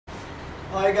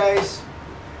Okay guys,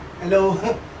 hello.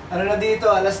 Ano na dito,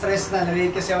 alas 3 na,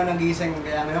 nalate kasi ako ng gising.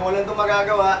 Kaya ngayon ko lang ito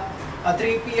magagawa. 3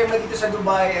 PM na dito sa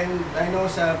Dubai and I know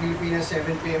sa Pilipinas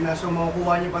 7 PM na. So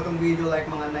makukuha nyo pa itong video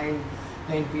like mga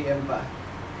 9 PM pa.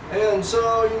 Ayun, so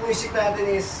yung music natin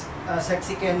is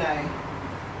Sexy Kenai.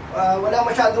 Wala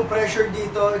masyadong pressure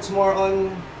dito, it's more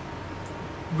on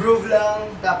groove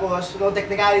lang, tapos no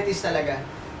technicalities talaga.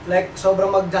 Like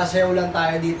sobrang magsasayaw lang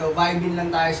tayo dito, vibing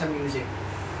lang tayo sa music.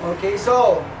 Okay,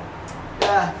 so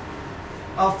yeah.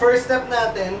 First step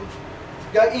natin,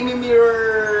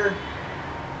 imi-mirror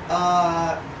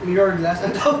mirror glass,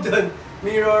 ang tawag doon?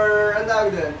 Mirror, ang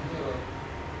tawag doon?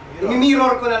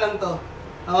 Imi-mirror ko na lang to.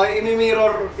 Okay,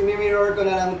 imi-mirror ko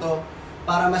na lang to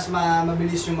para mas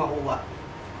mabilis yung makuha.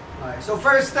 Okay, so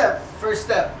first step.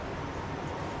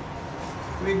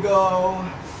 We go,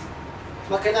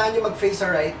 kailangan nyo mag-face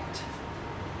right.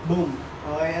 Boom.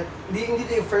 Okay, at hindi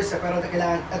ito yung first step, pero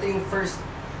kailangan, ito yung first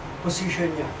position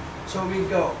nyo. So we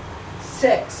go,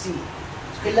 sexy.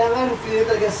 So, kailangan feel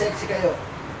talaga sexy kayo.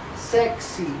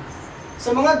 Sexy.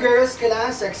 Sa mga girls, kailangan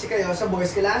sexy kayo. Sa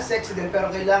boys, kailangan sexy din, pero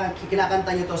kailangan,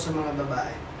 kinakanta nyo to sa mga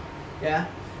babae. Yeah?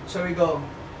 So we go,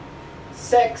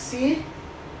 sexy,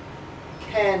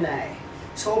 Kenai.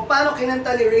 So, paano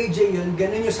kinanta ni Ray J yun,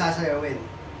 ganun yung sasayawin.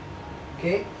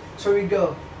 Okay? So we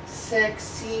go,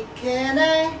 sexy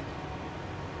Kenai.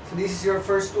 So this is your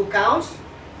first 2 counts.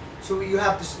 So you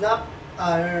have to snap,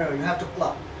 no, you have to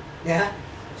clap. Yeah?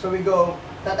 So we go,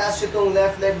 tataas yung itong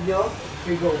left leg nyo.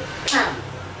 We go, pam.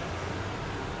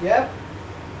 Yep.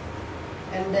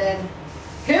 And then,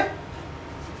 hip.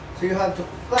 So you have to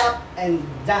clap and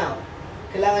down.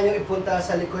 Kailangan nyo ipunta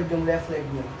sa likod yung left leg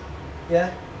nyo.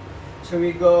 Yeah? So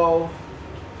we go,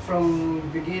 from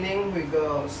beginning, we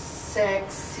go,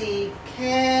 sexy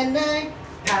Kenai.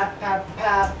 Pap, pap,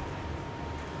 pap.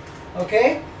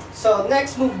 Okay? So,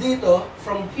 next move dito,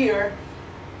 from here,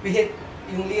 we hit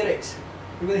yung lyrics.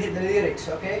 We will hit the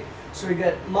lyrics, okay? So, we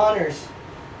got manners.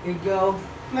 We go,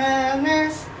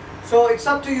 manners. So, it's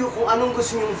up to you kung anong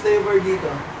gusto nyong flavor dito.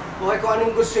 Okay, kung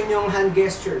anong gusto nyong hand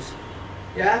gestures.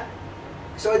 Yeah?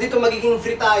 So, dito magiging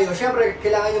free tayo. Siyempre,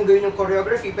 kailangan yung gawin yung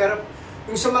choreography, pero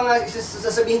yung sa mga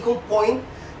sasabihin kong point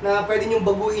na pwede nyong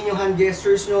baguhin yung hand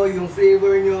gestures nyo, yung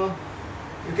flavor nyo,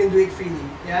 you can do it freely.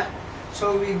 Yeah?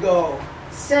 So we go,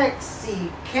 sexy,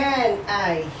 can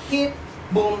I hit,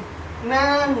 boom,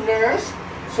 manners.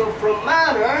 So from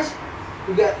manners,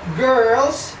 we got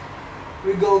girls.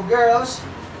 We go girls,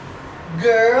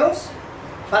 girls.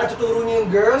 Para tuturo niyo yung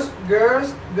girls,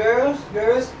 girls, girls,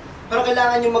 girls. Pero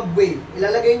kailangan nyo mag-wave.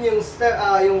 Ilalagay nyo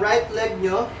yung right leg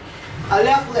nyo,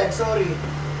 left leg, sorry.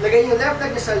 Lagay nyo yung left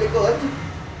leg nyo sa likod,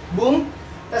 boom.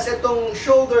 Tapos itong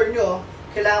shoulder nyo,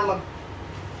 kailangan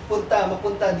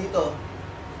mapunta dito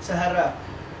sa harap.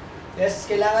 Yes,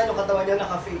 kailangan yung katawan nyo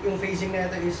yung facing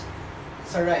na ito is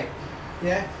sa right.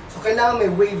 Yeah? So kailangan may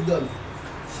wave doon.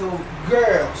 So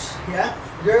girls, yeah?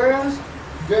 Girls,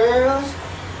 girls,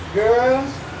 girls.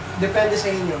 Depende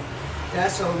sa inyo. Yeah,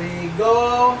 so we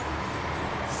go.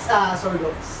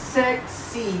 Go.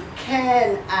 Sexy,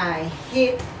 can I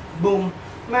hit, boom,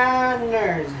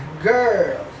 manners,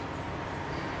 girls,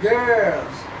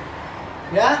 girls.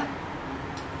 Yeah?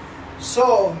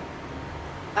 So,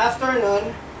 after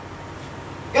nun,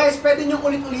 guys, pwede nyo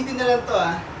ulit-ulitin na lang to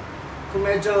kung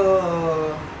medyo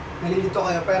nalilito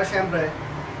kayo. Pero syempre,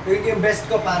 gawin ko yung best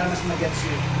ko para mas mag-gets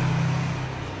nyo.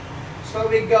 So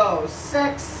we go,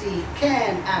 sexy,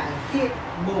 can I hit,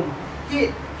 boom,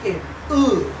 hit, hit,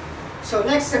 ooh. So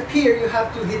next step here, you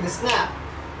have to hit the snap.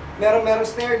 Merong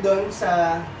snare doon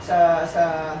sa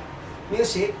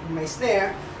music, may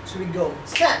snare. So we go,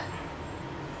 snap.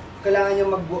 Kailangan nyo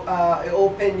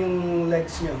i-open yung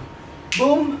legs nyo.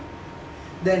 Boom.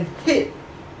 Then hit.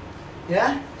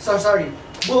 Yeah? So, sorry.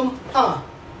 Boom.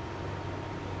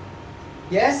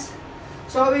 Yes?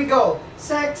 So we go.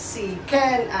 Sexy,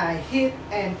 can I hit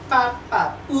and pop,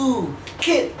 pop. Ooh.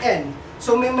 Hit and.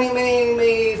 So may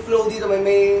flow dito.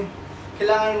 May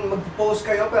kailangan mag-pose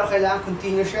kayo pero kailangan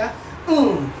continue siya.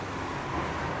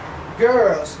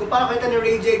 Girls. Kung paano kita ni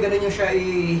Ray J, ganun nyo siya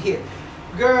i-hit.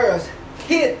 Girls.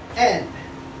 Hit and.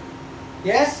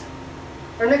 Yes?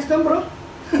 Or next one, bro?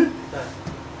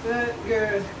 Good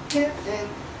girl. Hit and.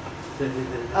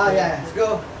 Yeah. Let's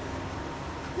go.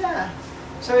 Yeah.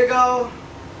 So we go.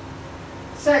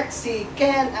 Sexy,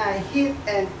 can I hit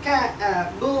and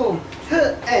boom,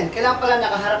 hit and. Kailangan pala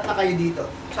nakaharap na kayo dito.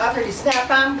 So after this, snap,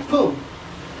 bam, boom.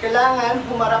 Kailangan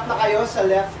humarap na kayo sa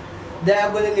left,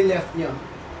 diagonally left nyo.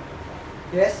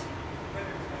 Yes?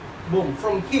 Boom,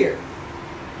 from here.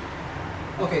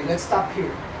 Okay, let's stop here.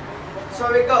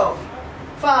 So we go.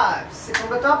 5, 6 from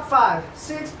the top, 5,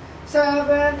 6,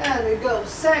 7, and we go.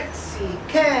 Sexy,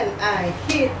 can I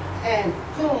hit and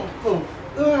boom,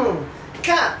 boom,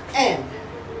 ka and.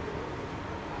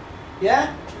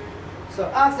 Yeah?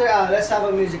 So after, let's have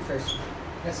a music first.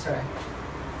 Let's try.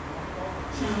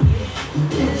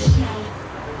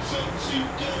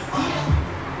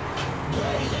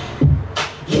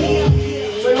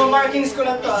 So yung markings ko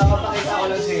lang to, papakita ko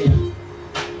lang sa inyo.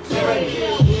 So ready?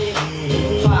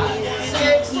 5,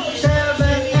 6,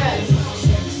 7, and.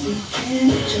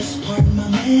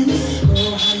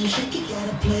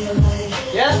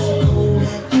 Yes?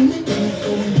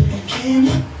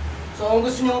 So kung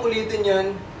gusto nyo ulitin yan,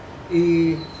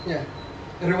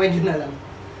 i-rewind nyo na lang.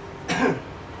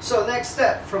 So next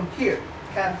step, from here,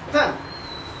 can.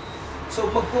 So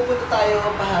magpupunta tayo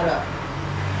paharap.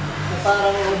 Na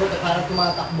parang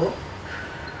tumatakbo.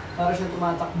 Parang siyang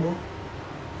tumatakbo.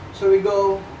 So we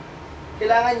go,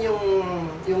 kailangan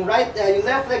yung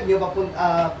left leg nyo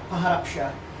paharap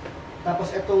siya.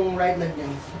 Tapos itong right leg nyo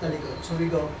sa talikod. So we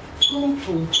go, boom,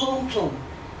 boom, boom, boom.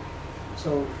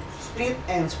 So split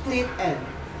and.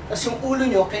 Tapos yung ulo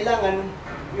nyo, kailangan,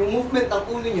 yung movement ng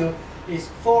ulo nyo is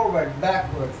forward,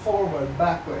 backward, forward,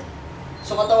 backward.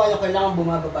 So katawan nyo, kailangan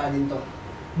bumababa din to.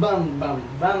 Bam, bam,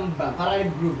 bam, bam. Para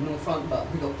nag-groove ng front bow.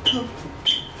 We go,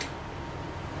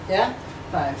 yeah?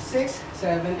 5, 6,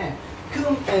 7, and.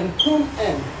 Kum and.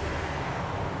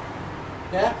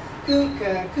 Yeah?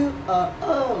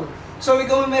 Oh. So we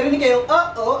go, meron kayo,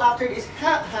 after this,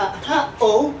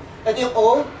 oh. Ito yung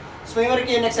O. So may meron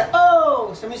kayo next sa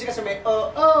O. Sa music kasi may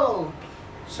O.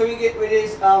 So you get with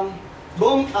this,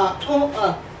 boom,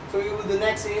 So we will do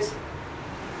next is,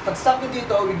 pag stop nyo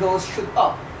dito, we go shoot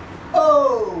up.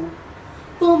 Oh!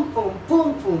 Boom, boom,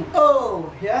 boom, boom, oh!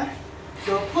 Yeah?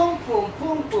 So, boom, boom,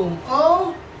 boom, boom,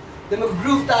 oh! Then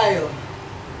mag-groove tayo.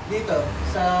 Dito,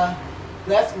 sa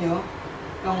left nyo.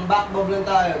 Ng back bob lang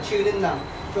tayo. Chillin lang.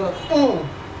 So,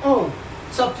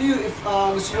 It's up to you if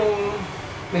gusto yung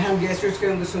may hand gestures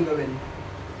kayong gustong gawin.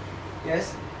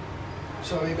 Yes?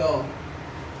 So, we go.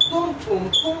 Boom, boom,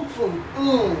 boom,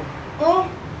 boom, oh!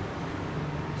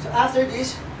 So, after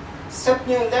this, step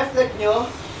nyo yung left leg nyo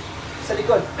sa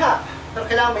likod. Ha! Pero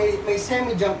kailangan may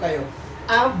semi-jump kayo.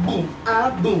 Boom,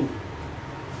 boom.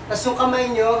 Tapos yung kamay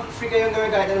nyo, free kayong gawin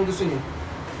kahit anong gusto nyo.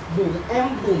 Boom,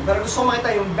 boom. Pero gusto ko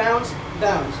makita yung bounce.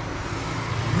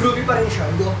 Groovy pa rin siya.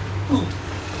 Go,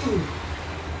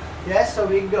 Yes, so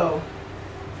we go.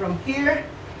 From here,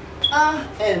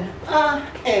 and, up,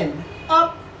 and,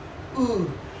 boom,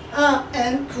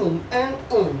 and,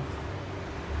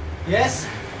 Yes.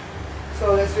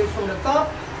 So let's do it from the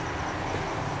top.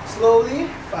 Slowly,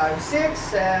 5, 6,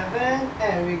 7,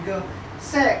 and we go.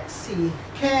 Sexy,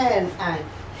 can I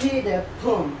hit a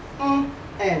boom,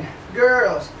 and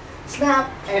girls, snap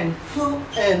and hoop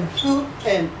and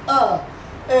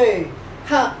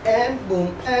ha and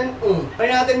boom and Try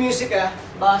natin music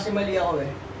baka kasi mali ako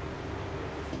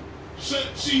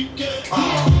Sexy, can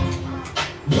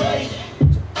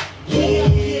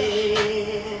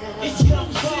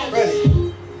Ready.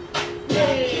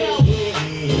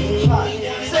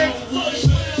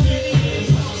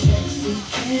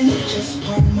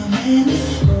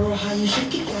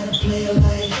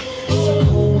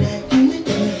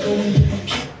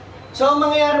 So, ang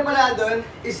mangyayari pala doon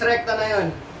is rekta na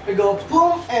yun. We go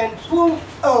boom and boom,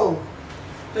 oh.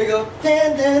 We go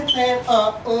ten,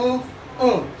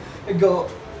 We go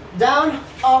down,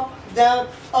 up,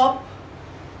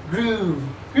 groove,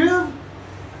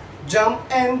 jump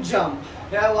and jump.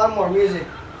 Yeah, one more music.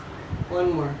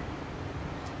 One more.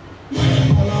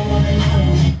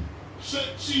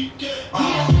 Sexy, can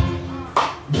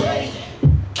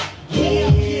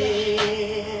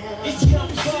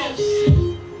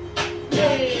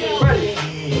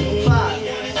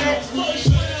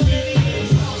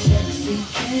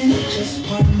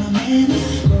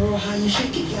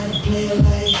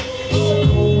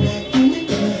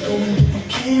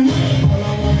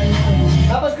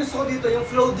Tapos gusto ko dito, yung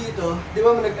flow dito, di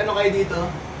ba nag-ano kayo dito?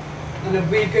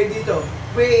 Nag-wave kayo dito.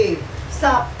 Wave,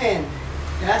 stop, and.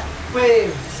 Yeah?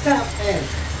 Wave, stop, and.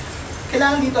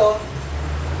 Kailangan dito,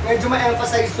 medyo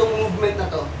ma-emphasize itong movement na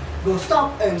to. Go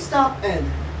stop, and.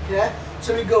 Yeah?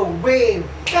 So we go wave,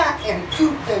 cut, and,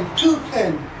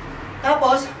 and.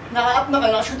 Tapos, naka-up na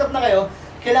kayo, naka-shoot up na kayo,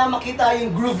 kailangan makita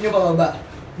yung groove nyo pababa.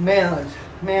 Melt.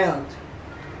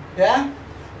 Yeah?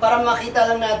 Para makita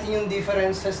lang natin yung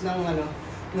differences ng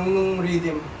nung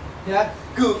rhythm. Yeah?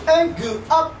 Go and go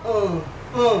up.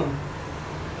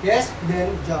 Yes?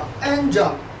 Then jump and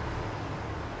jump.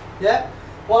 Yeah?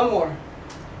 One more.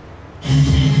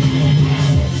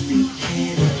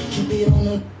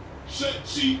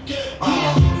 Sexy, can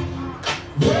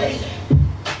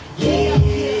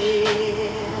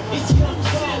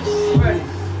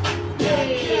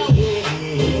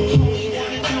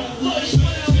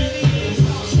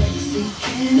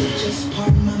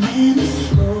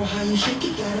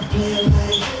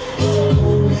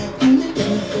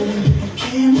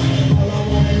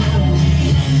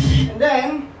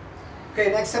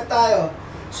Okay, next step tayo.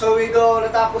 So we go,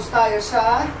 natapos tayo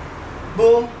sa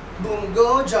boom, boom,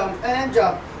 go, jump, and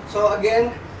jump. So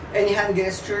again, any hand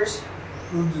gestures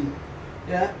will do.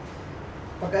 Yeah?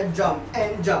 Pagka jump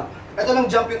and jump. Ito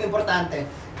lang jump yung importante.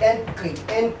 And click,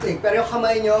 and click. Pero yung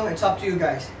kamay nyo, it's up to you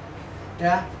guys.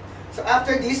 Yeah? So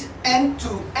after this, end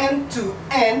to, end to,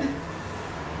 end.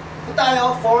 Ito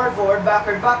tayo, forward, forward,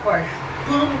 backward, backward.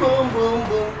 Boom, boom, boom,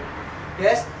 boom.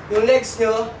 Yes? Yung legs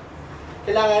nyo,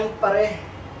 kailangan pare,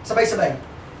 sabay-sabay.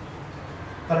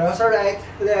 Pareho sa right,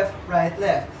 left, right,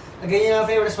 left. Lagyan nyo ng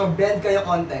favorites, mag-bend kayo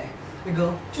konti. We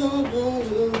go, boom, boom,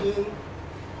 boom, boom.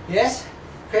 Yes?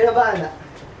 Kayo na bahala.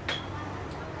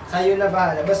 Kayo na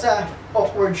bahala. Basta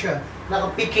awkward siya.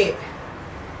 Nakapiki.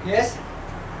 Yes?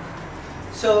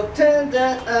 So,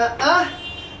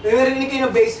 may marinig kayo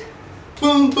ng bass.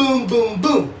 Boom, boom, boom,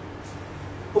 boom.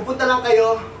 Pupunta lang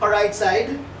kayo pa right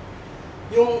side.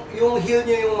 Yung heel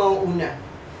nyo yung mauuna.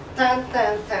 Tan,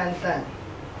 tan, tan, tan.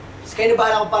 So, kayo na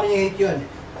bahala kung paano nyo hit yun.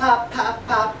 Pop, pop,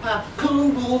 pop, pop.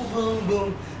 Boom, boom, boom, boom.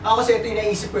 Ako kasi ito yung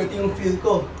naisip ko, ito yung feel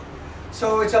ko.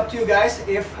 So, it's up to you guys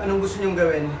if anong gusto nyong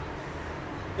gawin.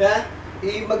 Yeah?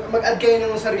 Mag-add kayo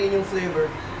ng sarili nyong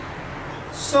flavor.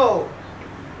 So,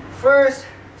 first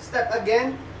step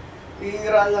again,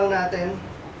 i-run lang natin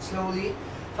slowly.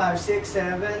 5, 6,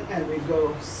 7, and we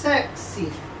go.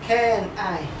 Sexy, can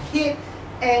I hit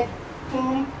and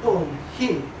boom, boom,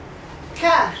 hit.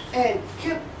 Ka and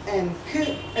kip and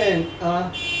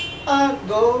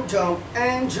go, jump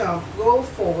and jump. Go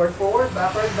forward, forward,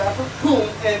 backward, backward,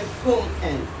 boom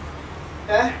and.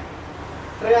 Eh?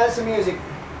 Try natin sa music.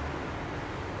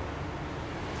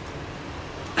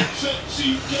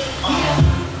 Sexy,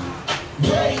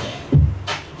 right.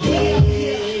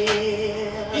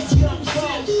 It's your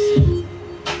voice.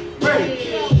 Ready.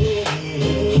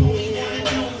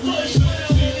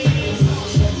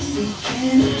 Sexy,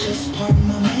 can just pardon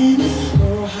my manners.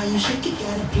 Girl, how you shake it,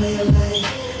 gotta play it like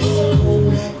it's a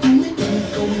cold act moment. Let me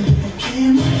go and get my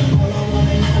camera. All I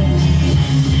wanna know is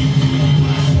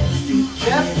sexy,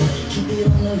 Yep. keep it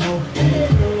on the low.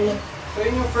 So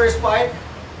yun yung first part.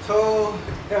 So,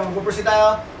 yun, mag-proceed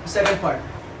tayo sa second part.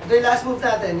 Ito yung last move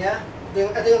natin, yeah?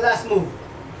 Ito yung last move.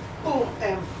 Boom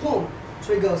and boom.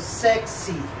 So we go,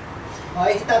 sexy.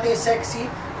 Okay, hit natin yung sexy.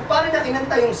 Kung paano na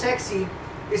kinanta yung sexy,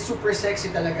 is super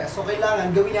sexy talaga. So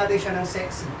kailangan gawin natin siya ng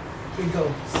sexy. We go,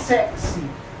 sexy.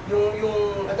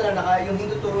 Ito na, yung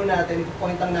hinduturo natin,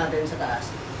 ito-point lang natin sa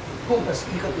taas. Boom, tapos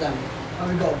ikot lang.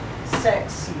 And we go,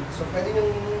 sexy. So pwede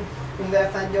yung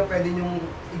left hand nyo, pwede yung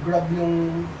i-grab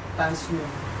yung pants nyo.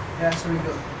 Yeah, so we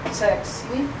go,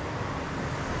 sexy.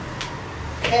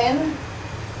 Can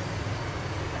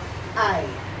I.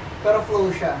 Pero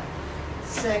flow siya.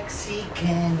 Sexy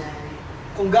can I.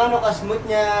 Kung gaano ka-smooth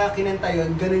niya kinanta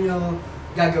yun, ganun yung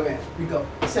gagawin. We go,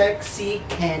 sexy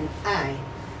can I.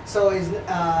 So,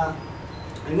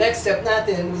 the next step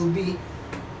natin will be,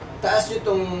 taas nyo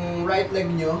tong right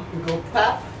leg nyo. We go,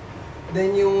 pop.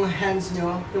 Then yung hands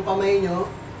nyo, yung kamay nyo,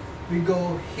 we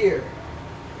go here.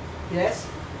 Yes?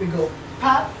 We go,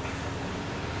 pop.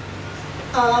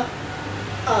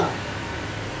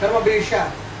 Pero mabilis siya.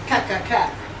 Ka.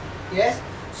 Yes?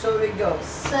 So we go,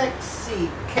 sexy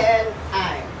can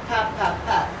I. Pop, pop,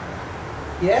 pop.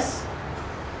 Yes?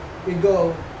 We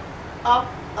go, up,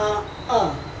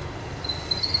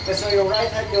 So yung right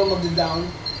hand nyo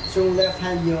mag-down. So yung left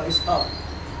hand nyo is up.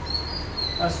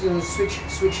 Tapos yung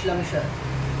switch lang siya.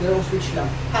 Yung switch lang.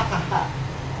 Ha.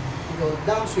 We go,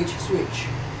 down, switch.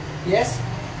 Yes?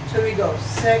 So we go,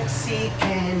 sexy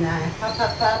can I.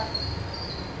 Pop.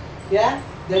 Yeah?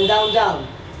 Then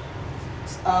down.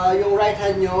 Yung right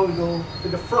hand nyo, we go to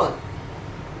the front.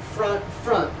 Front.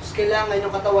 So, kailangan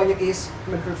yung katawan nyo is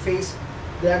mag-face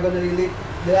diagonally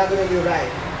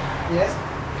right. Yes?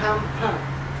 Pam.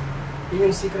 Yun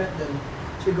yung secret dun.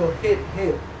 So we go, hit.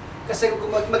 Kasi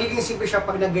kung magiging simple siya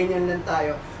pag nag-ganyan lang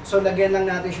tayo. So lagyan lang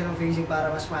natin siya ng facing para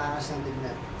mas maangas ng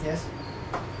tignan. Yes?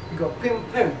 We go, pim.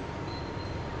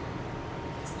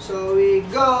 So we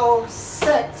go,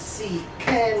 sexy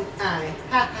can I.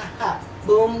 Ha.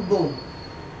 Boom.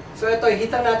 So ito,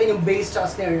 hitan natin yung bass tsaka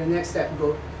snare. Yung next step,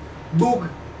 go, boog,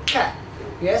 cat.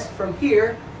 Yes? From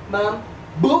here, ma'am,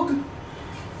 boog,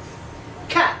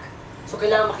 cat. So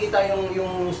kailangan makita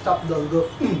yung stop down. Go,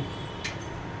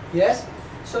 Yes?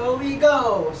 So we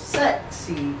go,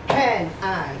 sexy can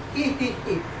I.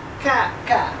 Hit. Ka.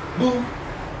 Boom,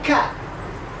 cat.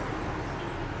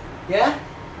 Yeah?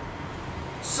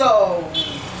 So,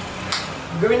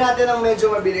 gawin natin ang medyo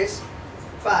mabilis.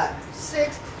 5,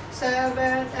 6,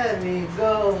 7, and we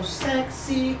go.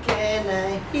 Sexy can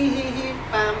I. Hit.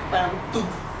 Pam. 2.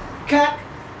 Kak.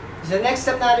 The next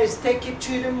step natin is take it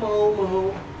to the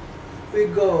momo. We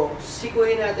go.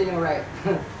 Sikuhin natin yung right.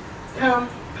 Pam,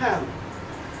 pam.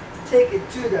 Take it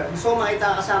to the. Gusto ko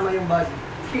makita kasama yung body.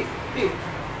 Hit, hit.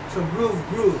 So groove,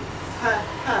 groove. Ha,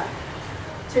 ha.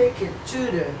 Take it to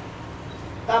the.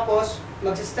 Tapos,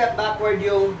 magsi-step backward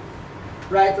yung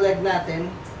right leg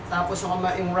natin. Tapos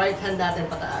yung right hand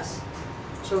natin pataas.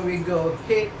 So we go.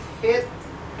 Hit, hit.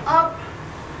 Up,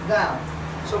 down.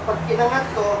 So pag inangat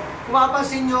ko, kung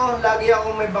mapapansin nyo, lagi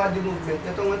akong may body movement.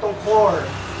 Itong core.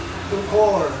 Yung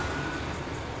core.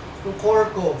 Yung core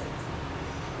ko.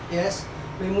 Yes?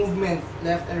 May movement,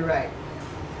 left and right.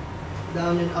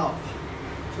 Down and up.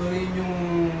 So yun yung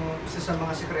isa sa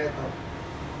mga sekreto.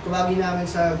 Tumagi namin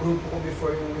sa grupo ko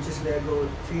before yung which is Lego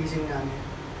phasing namin.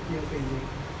 Yung phasing.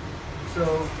 So,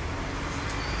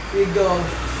 we go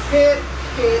hit,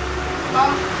 hit,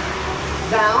 up,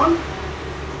 down.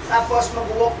 Tapos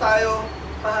mag-walk tayo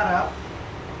paharap.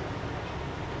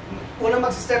 Unang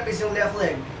mag-step is yung left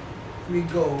leg. We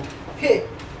go hit.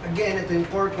 Again, ito yung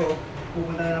core ko.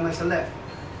 Pupunta na naman sa left.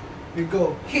 We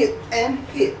go hit and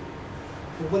hit.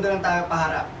 Pupunta lang tayo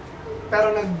paharap.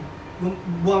 Pero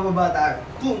bumababa tayo.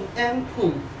 Boom and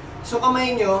boom. So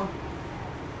kamay nyo,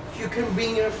 you can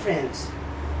bring your friends.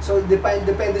 So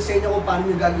depende sa inyo kung paano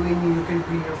nyo gagawin nyo, you can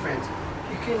bring your friends.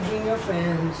 You can bring your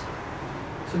friends.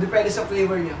 So depende sa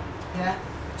flavor nyo. Yeah?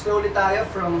 Slowly tayo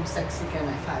from sexy can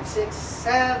I. 5, 6,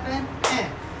 7,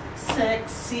 and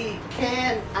sexy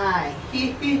can I.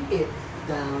 Hit, hit, hit.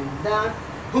 Down, down,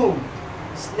 boom.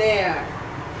 Snare.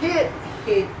 Hit,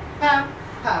 hit, pop,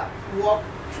 pop. Walk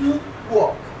to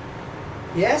walk.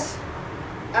 Yes?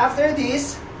 After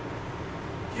this,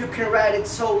 you can ride it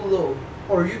solo.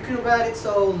 Or you can ride it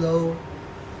solo.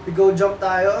 We go jump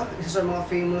tayo. Isa sa mga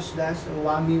famous dance,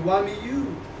 Wami Wami You.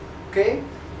 Okay?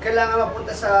 Kailangan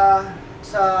mapunta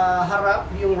sa harap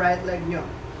yung right leg nyo.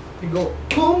 We go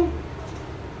boom.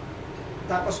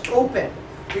 Tapos open.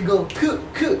 We go coot,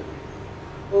 coot.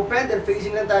 Open, then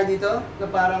facing lang tayo dito na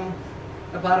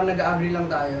parang nag-agree lang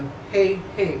tayo. Hey,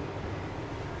 hey.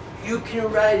 You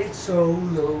can ride it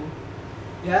solo.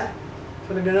 Yeah?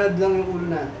 So nagdanad lang yung ulo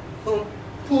natin. Boom,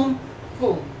 boom,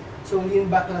 boom. So lean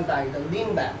back lang tayo.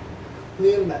 Lean back.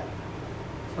 Lean back.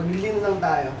 Pag-lean lang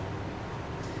tayo.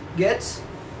 Gets?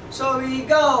 So we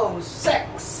go.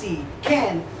 Sexy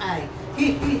can I.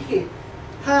 Hit, hit, hit.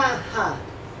 Ha, ha.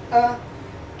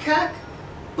 Kak.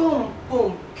 Boom,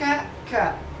 boom. Kak,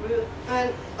 kak. And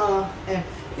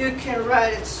you can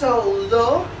ride it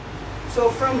solo. So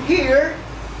from here,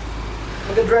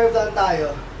 mag-drive down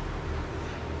tayo.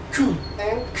 Cool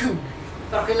and cool.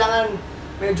 Pero kailangan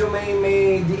medyo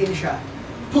may diin siya.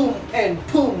 Boom and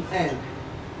boom and.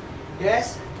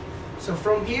 Yes? So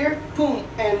from here, boom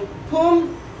and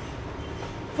boom.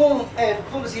 Boom and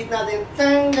boom. Tapos hit natin.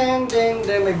 Dang, dang, dang,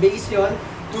 dang. May bass yun.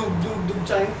 Dug, dug, dug.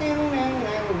 Dang, dang, dang,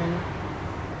 dang.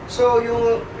 So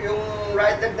yung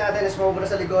right leg natin is mababa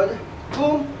sa likod.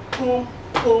 Boom, boom,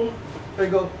 boom. There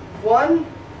we go. 1,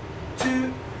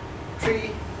 2,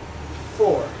 3,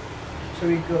 4. So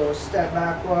we go step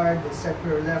backward, step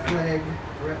your left leg,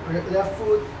 left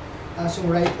foot, tapos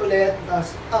yung right ulit,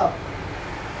 tapos up.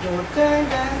 Go, then.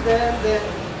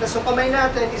 Tapos yung kamay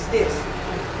natin is this.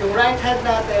 Yung right hand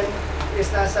natin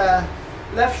is nasa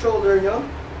left shoulder nyo.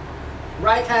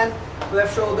 Right hand,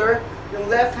 left shoulder. Yung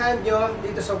left hand nyo,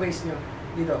 dito sa waist nyo.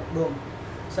 Dito, boom.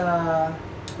 Sa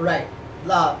right.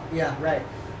 Right.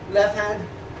 Left hand,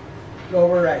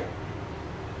 lower right.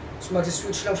 So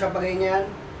mag-switch lang siya pa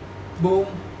ganyan. Boom,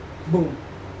 boom.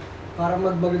 Para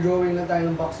mag-drawing lang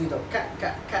tayo ng box dito. Ka.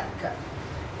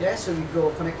 Yeah, so we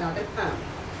go, connect natin.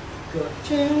 Go,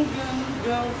 chung,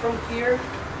 from here.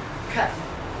 Cut.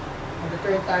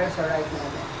 Mag-turn tayo sa right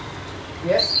natin.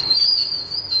 Yes?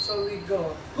 So we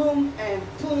go, boom, and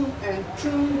chung.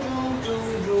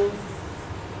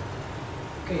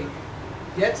 Okay.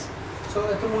 Yes? So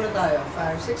ito muna tayo.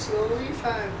 5, 6, slowly.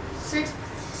 5, 6,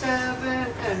 7,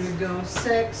 and we go.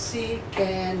 Sexy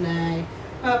can I.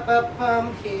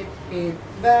 Pum, hit,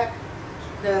 back,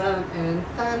 down, and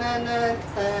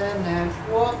tanan.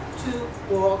 Walk to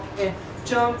walk, and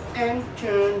jump, and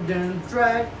turn, then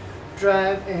drive,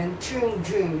 and chung.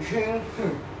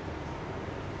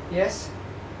 Yes?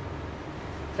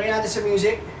 Try natin sa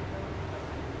music.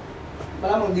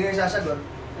 Malamang hindi kayo sasagot.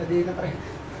 Hindi ka try.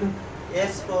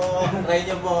 Yes po. Try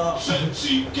nyo po.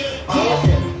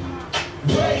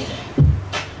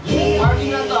 Marking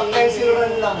lang to. Pencil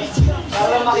run lang.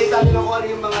 Para makita nyo kung ano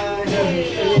yung mga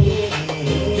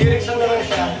lyrics lang naman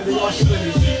siya. Hindi ko kasi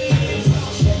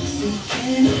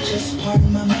just pardon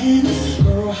my manners.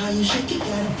 Girl, how you shake it,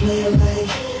 gotta play it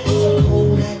like it's a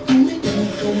cold act on it. Then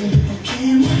we go and get my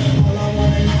camera. All I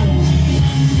wanna know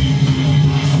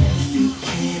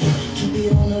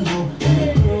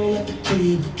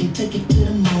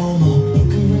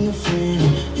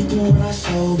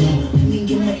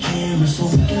so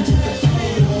we can take a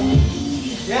photo.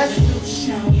 Yes?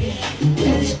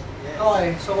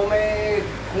 Okay, so kung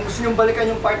gusto nyo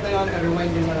balikan yung part na yun,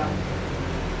 rewind nyo na lang.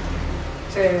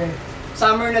 Kasi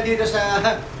summer na dito sa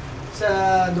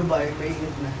Dubai, may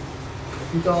init na.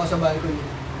 Dito ako sa balcony.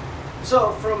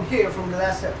 So, from here, from the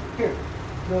last step, here,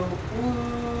 go,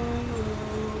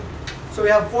 ooh. So, we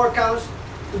have 4 counts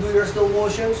to do your slow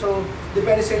motion. So,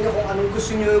 depende sa inyo kung anong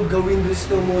gusto nyo gawin do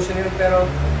slow motion yun. Pero,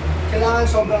 kailangan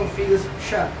sobrang feels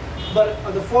siya. But,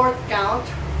 on the 4th count,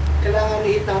 kailangan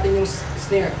i-hit natin yung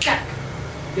snare. Chak!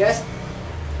 Yes?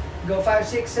 Go 5,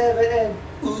 6, 7, and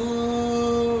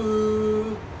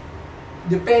ooh.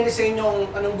 Depende sa inyo kung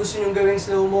anong gusto nyo gawin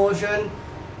slow motion.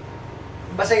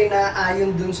 Basta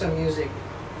inaayon dun sa music.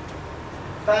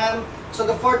 Pam. So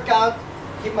the 4th count,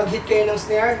 mag-hit kayo ng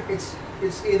snare. It's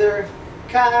either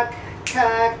kak,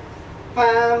 kak,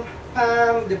 pam,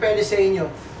 pam. Depende sa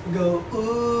inyo. Go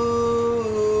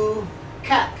ooh,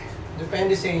 kak.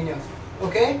 Depende sa inyo.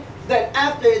 Okay? Then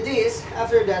after this,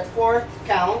 after that 4th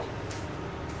count,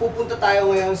 pupunta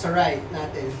tayo ngayon sa right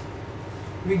natin.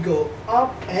 We go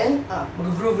up and up.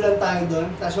 Mag-groove lang tayo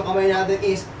doon. Tapos yung kamay natin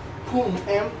is pum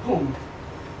and pum.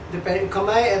 Depende,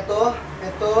 kamay, ito,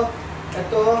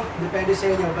 depende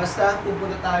sa inyo. Basta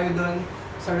pupunta tayo doon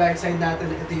sa right side natin.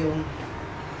 Ito yung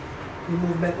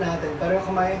movement natin. Pero yung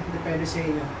kamay, depende sa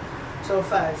inyo. So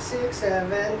 5, 6,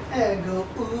 7, and go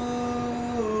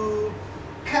ooh,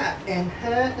 cut and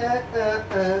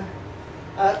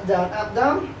up,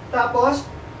 down. Tapos,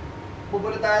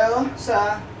 pupunta tayo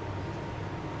sa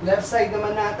left side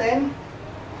naman natin.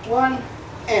 1,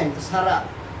 and, tapos harap.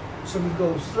 So we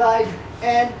go slide,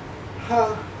 and,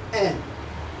 and.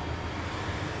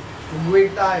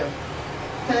 Wave tayo.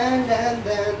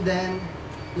 Then.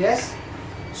 Yes?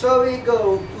 So we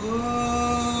go,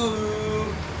 ooh,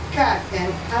 cut,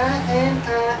 and, and,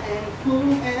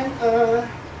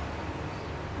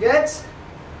 Gets?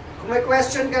 Kung may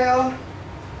question kayo,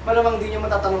 malamang di nyo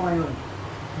matatanong ngayon.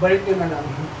 Balik nyo na lang.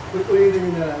 Ulitin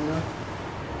nyo na lang, no?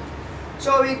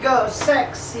 So we go,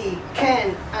 sexy,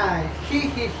 can I, he,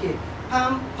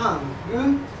 pam,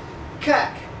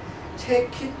 kak,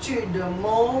 take it to the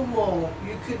momo.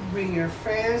 You could bring your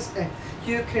friends and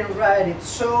you can ride it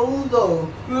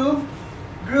solo. Groove,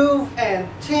 and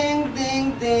ting,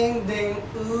 ding,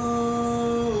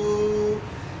 ooh,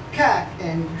 kak,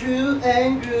 and groove,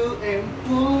 and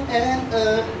boom, and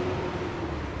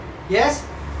Yes?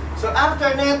 So after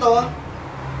neto,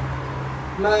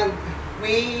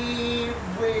 wave,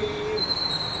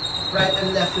 right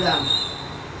and left lang.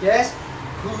 Yes?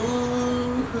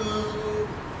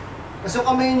 So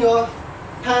kamay nyo,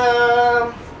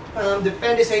 pam,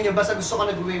 depende sa inyo, basta gusto ko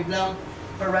nag-wave lang,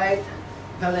 pa right,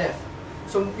 pa left.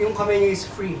 So yung kamay nyo is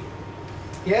free.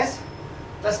 Yes?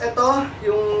 Tapos ito,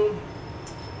 yung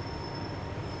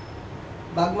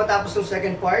bago matapos yung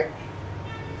second part.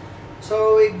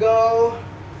 So we go,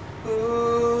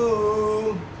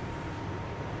 ooh,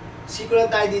 siko lang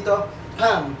tayo dito,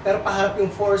 pam, pero paharap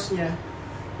yung force niya.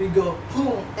 We go,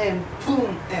 boom, and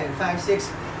 5,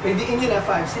 6, may diin nyo na,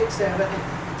 5, 6, 7,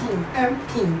 and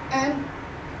boom, and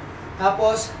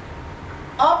tapos,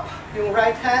 up, yung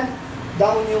right hand,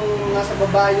 down yung nasa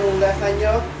baba yung left hand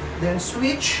nyo, then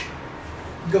switch,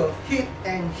 go, hit,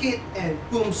 and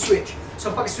boom, switch.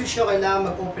 So pag switch nyo, kailangan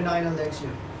mag-open na kayo ng legs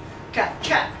nyo.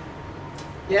 Cat.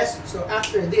 Yes? So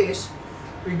after this,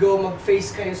 we go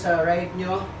mag-face kayo sa right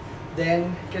nyo,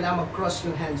 then kailangan mag-cross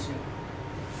yung hands nyo.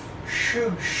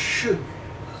 Shug.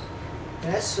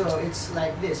 Yes, so it's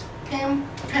like this. Pam,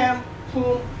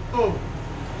 boom.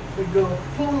 We go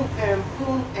boom, and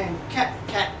cat.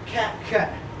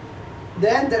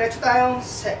 Then, diretso tayong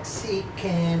sexy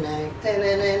can I.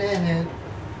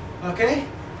 Okay?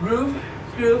 Groove,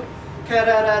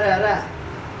 ka-ra-ra-ra-ra.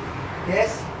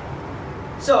 Yes?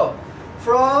 So,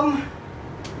 from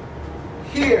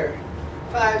here,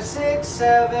 5, 6,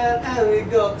 7, and we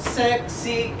go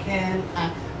sexy can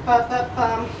I.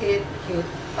 Pam, hit,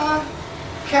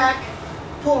 cack,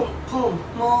 boom,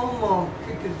 momo.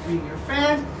 You could bring your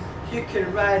friends, you can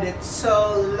ride it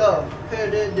solo.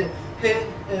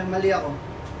 Mali ako.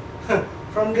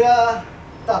 From the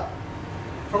top.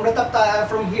 From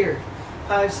here.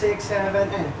 5, 6, 7,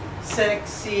 and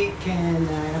sexy can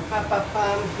I.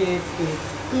 Pam, hit,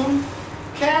 boom,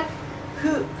 cack,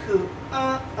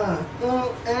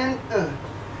 and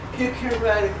you can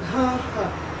ride it,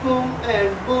 boom, and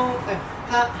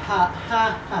ha,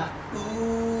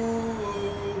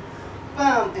 ooh,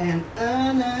 bam, and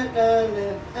I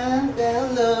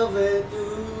love it,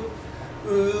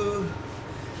 ooh,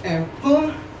 and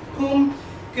boom,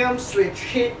 come switch,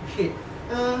 hit,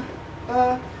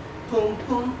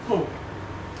 boom.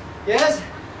 Yes?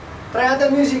 Try out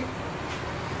the music.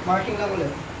 Marking lang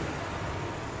ulit.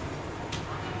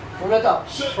 From the top.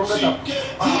 From the top.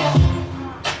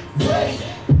 Ready?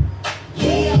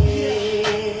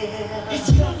 Yeah. It's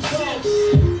young folks.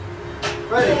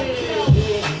 Ready?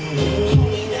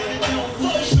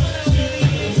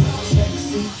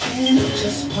 Sexy can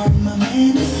just pardon my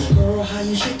manners. Girl, how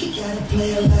you shake it, gotta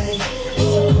play it like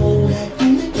it's a cold act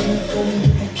on it. Let me go and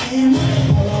get my camera.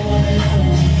 All I wanna know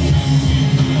is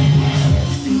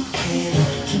sexy can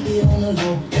keep it on the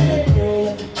low. Got a girl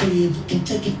at the crib, we can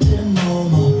take it to the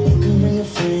mall. You can bring a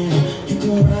friend, you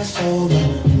can ride solo.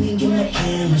 Let me get my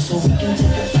camera so we can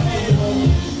take a photo.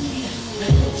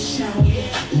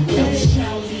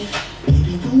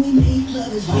 Baby, when we make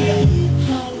love is right. I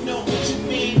don't know what you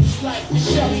mean. It's like,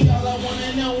 Shelly, all I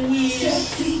wanna know is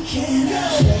sexy can.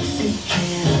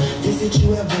 Visit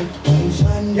you at work.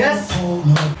 Yes!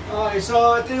 Okay,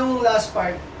 so ito yung last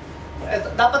part.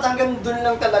 Dapat hanggang dun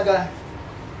lang talaga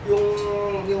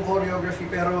yung choreography,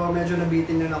 pero medyo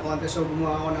nabitin na ng konti. So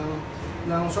gumawa ako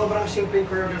ng sobrang simple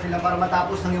choreography lang para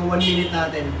matapos lang yung 1 minute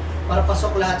natin. Para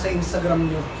pasok lahat sa Instagram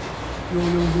nyo. Yung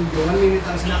video. 1 minute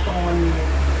lang. Sinakto ko 1 minute.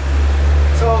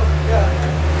 So, yeah.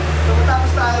 So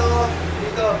matapos tayo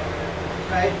dito.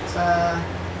 Right? Sa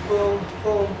boom,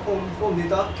 boom, boom, boom.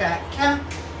 Dito. Ka,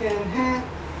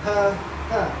 ha,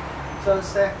 ha. So,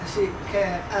 sexy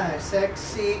can I,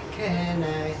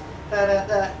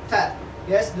 ta.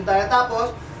 Yes, doon tayo.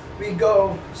 Tapos, we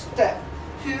go, step,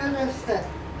 step,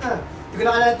 Hindi ko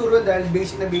na kailangan turo dahil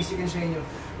basic na basic yun sa inyo.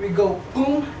 We go,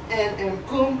 boom, and,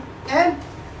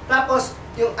 tapos,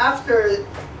 yung after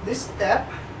this step,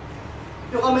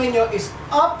 yung kamay nyo is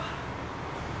up,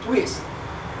 twist.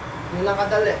 Yun lang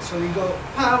kadali. So, we go,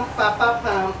 pam,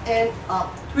 pam, and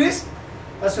up, twist.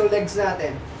 Tapos yung legs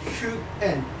natin, shoot,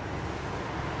 and.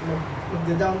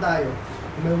 Magda-down tayo.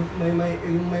 May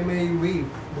wave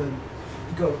doon.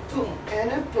 Go, boom,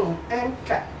 and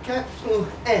cat, boom,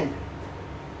 and.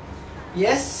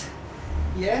 Yes.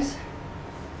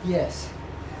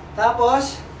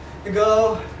 Tapos, you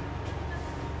go,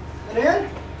 ano yan?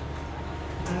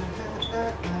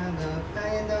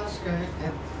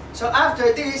 So after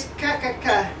this, ka,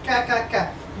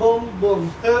 boom,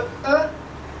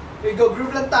 we go groove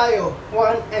lang tayo.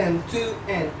 1 and 2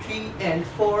 and 3 and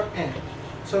 4 and.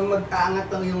 So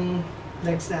mag-aangat lang yung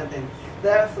legs natin.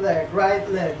 Left leg, right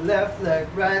leg, left leg,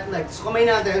 right leg. So kamay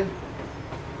natin.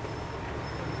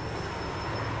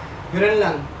 Ganun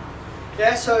lang.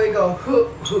 Yeah, so we go hu,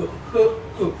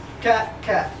 ka,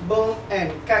 boom,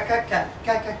 and ka,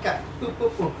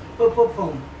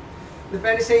 boom.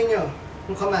 Depende sa inyo,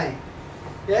 yung kamay.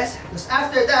 Yes? Tapos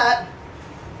after that,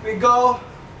 we go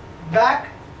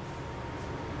back,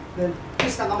 then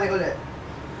twist ng kamay ulit.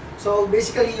 So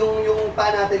basically, yung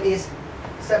pa natin is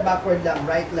step backward lang,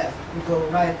 right, left. We go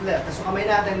right, left. Tapos yung kamay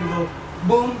natin, we go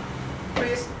boom,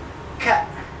 twist, ka.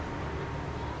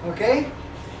 Okay?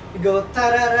 We go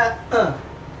tarara,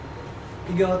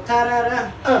 We go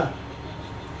tarara,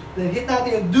 Then hit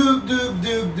natin yung dug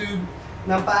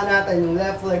ng paa natin, yung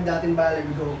left leg natin balik.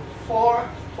 We go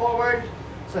forward,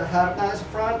 so harap natin sa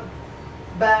front,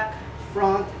 back.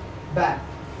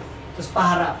 Tapos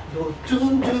paharap, go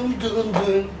dun.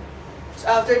 So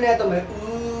after neto, may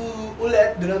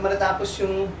ulit, doon naman natapos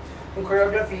yung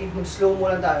choreography. Mag-slow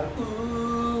mo lang tayo.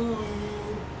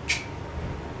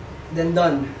 Then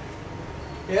done.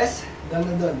 Yes?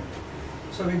 Done.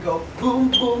 So we go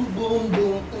boom.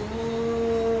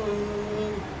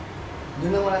 Doon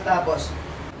naman natapos.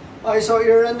 Okay, so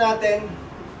i-run natin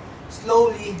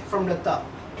slowly from the top.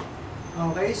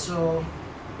 Okay, so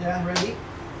yeah, ready?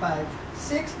 5,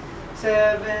 6,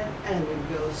 7, and we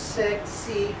go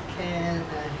sexy can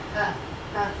I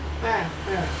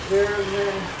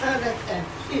and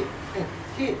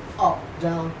hit up,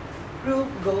 down, groove,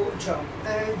 go jump,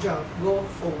 go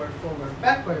forward,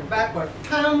 backward,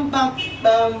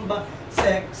 bam,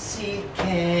 sexy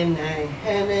can I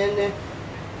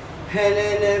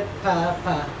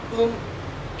papa, boom,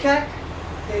 cack,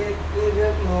 hit with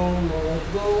a momo,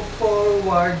 go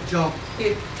forward, jump,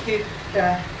 hit,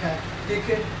 cack,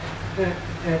 hit,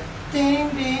 ding,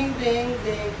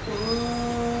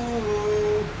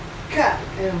 ooh, cack,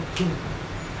 and boom,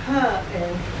 ha,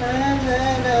 and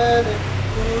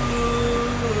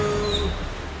ooh,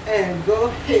 and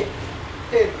go hit,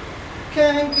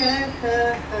 can,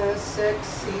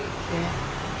 sexy can.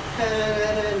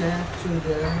 To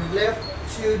the left,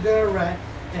 to the right,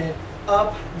 and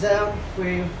up, down,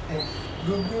 wave, and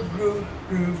groove,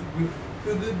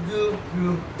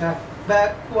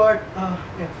 backward, and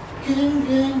gung,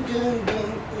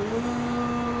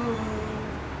 ooh.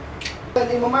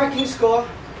 Yung markings ko,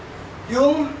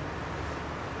 yung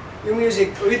Yung music,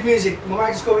 with music.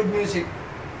 Mamarkis ko with music.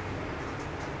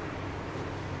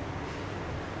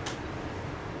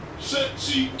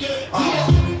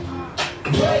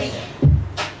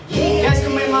 Guys,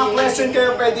 kung may mga question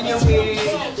kayo, pwede nyo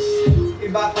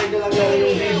i-backward na lang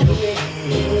yung video.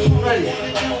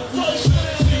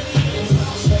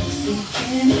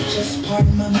 Just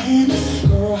pardon my manners,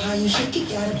 girl, how you shake it,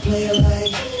 gotta play it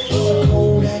like it's a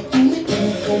cold act moment. Let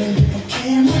me go and get my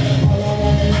camera. All I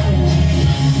wanna know is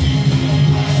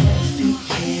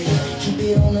keep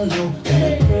it on the low. Got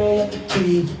a girl at the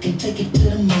crib, you can take it to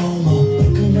the momo.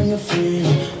 You can bring a friend,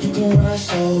 you can ride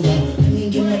solo. Let me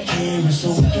get my camera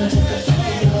so we can take a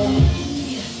photo.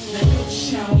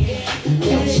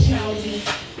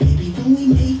 Baby, when we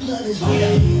make love is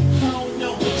right.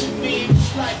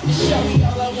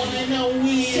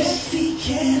 Sexy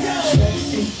can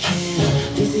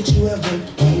visit you at work,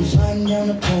 always riding down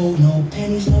the pole, no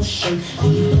panties, no shirt.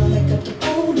 Then you come back up the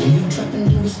pole, and you drop and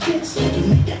do the splits. You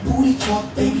make that booty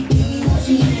talk, baby, give me what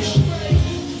you need.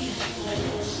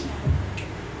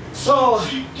 So,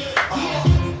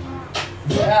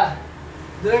 yeah.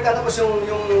 Doon nagtatapos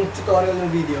yung tutorial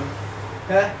ng video.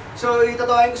 Okay? So,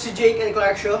 itatawain ko si Jake and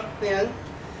Clark Show. Ayan.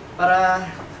 Para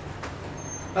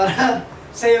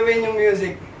sayawin yung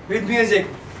music. With music.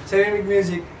 Sayawin with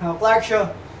music. Clark Show.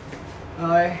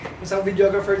 Okay. Isang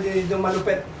videographer dito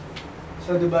malupit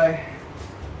sa Dubai.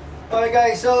 Okay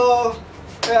guys, so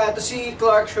ito si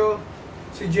Clark Show,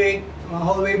 si Jake, mga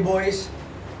Hallway Boys.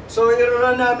 So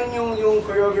i-run namin yung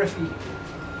choreography.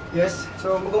 Yes.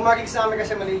 So mag-markings namin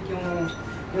kasi maliit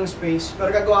yung space.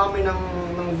 Pero gagawa kami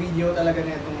ng video talaga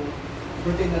na itong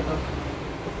routine na to.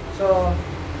 So,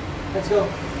 let's go.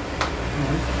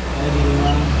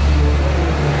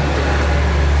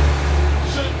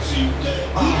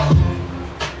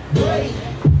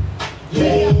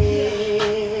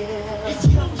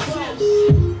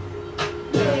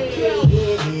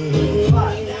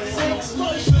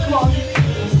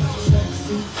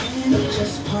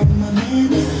 Just pardon my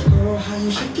manners, girl, how you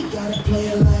shake it, gotta play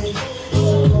it like it's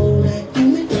a cold act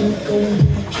moment. Let me go and get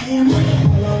my camera.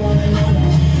 All I wanna know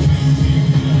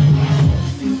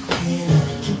is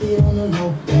keep it on the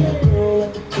low. Got a girl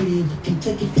at the crib, you can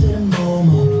take it to the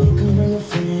momo. You can bring a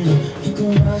friend, you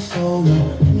can ride solo.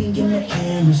 Let me get my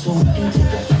camera so we can take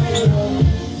a photo.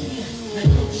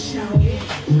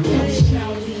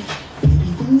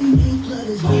 Baby, when we make love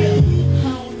is right.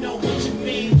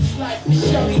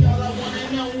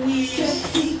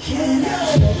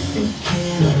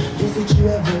 Visit you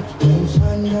at work, always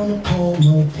riding down the pole,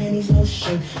 no panties, no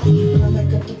shirt. Then you come back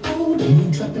up the pole, then you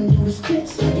drop and do the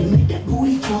splits. You make that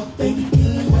booty talk, baby, give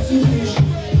me what you wish.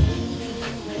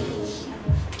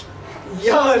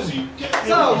 Yun!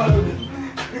 So,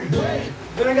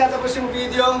 doon nagtatapos yung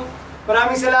video.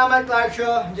 Maraming salamat, Clark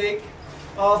Show, Jake.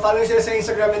 Follow sila sa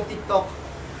Instagram and TikTok.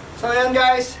 So, ayan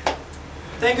guys.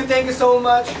 Thank you so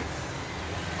much.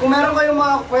 Kung meron kayong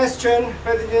mga question,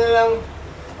 pwede nyo na lang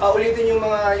ulitin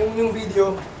yung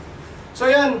video. So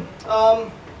yan,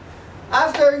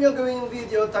 after nyo gawin yung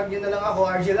video, tag nyo na lang ako,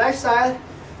 RJlifestyle.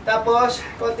 Tapos,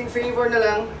 konting favor na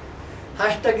lang,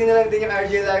 hashtag nyo na lang din yung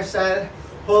RJlifestyle,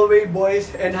 Hallway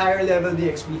Boys, and Higher Level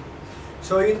DXP.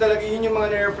 So yun talaga, yun yung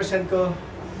mga na-represent ko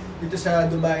dito sa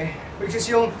Dubai. Which is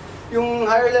yung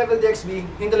Higher Level DXP,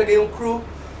 yun talaga yung crew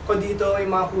ko dito, yung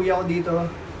mga kuya ko dito.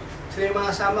 Sila yung mga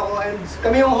kasama ko, and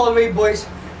kami yung Hallway Boys.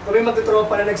 Kami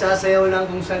magtutropa na nagsasayaw lang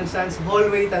kung saan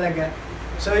hallway talaga.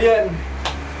 So yan,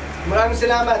 maraming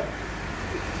salamat.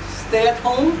 Stay at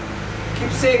home,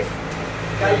 keep safe.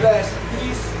 God bless.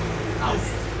 Peace out.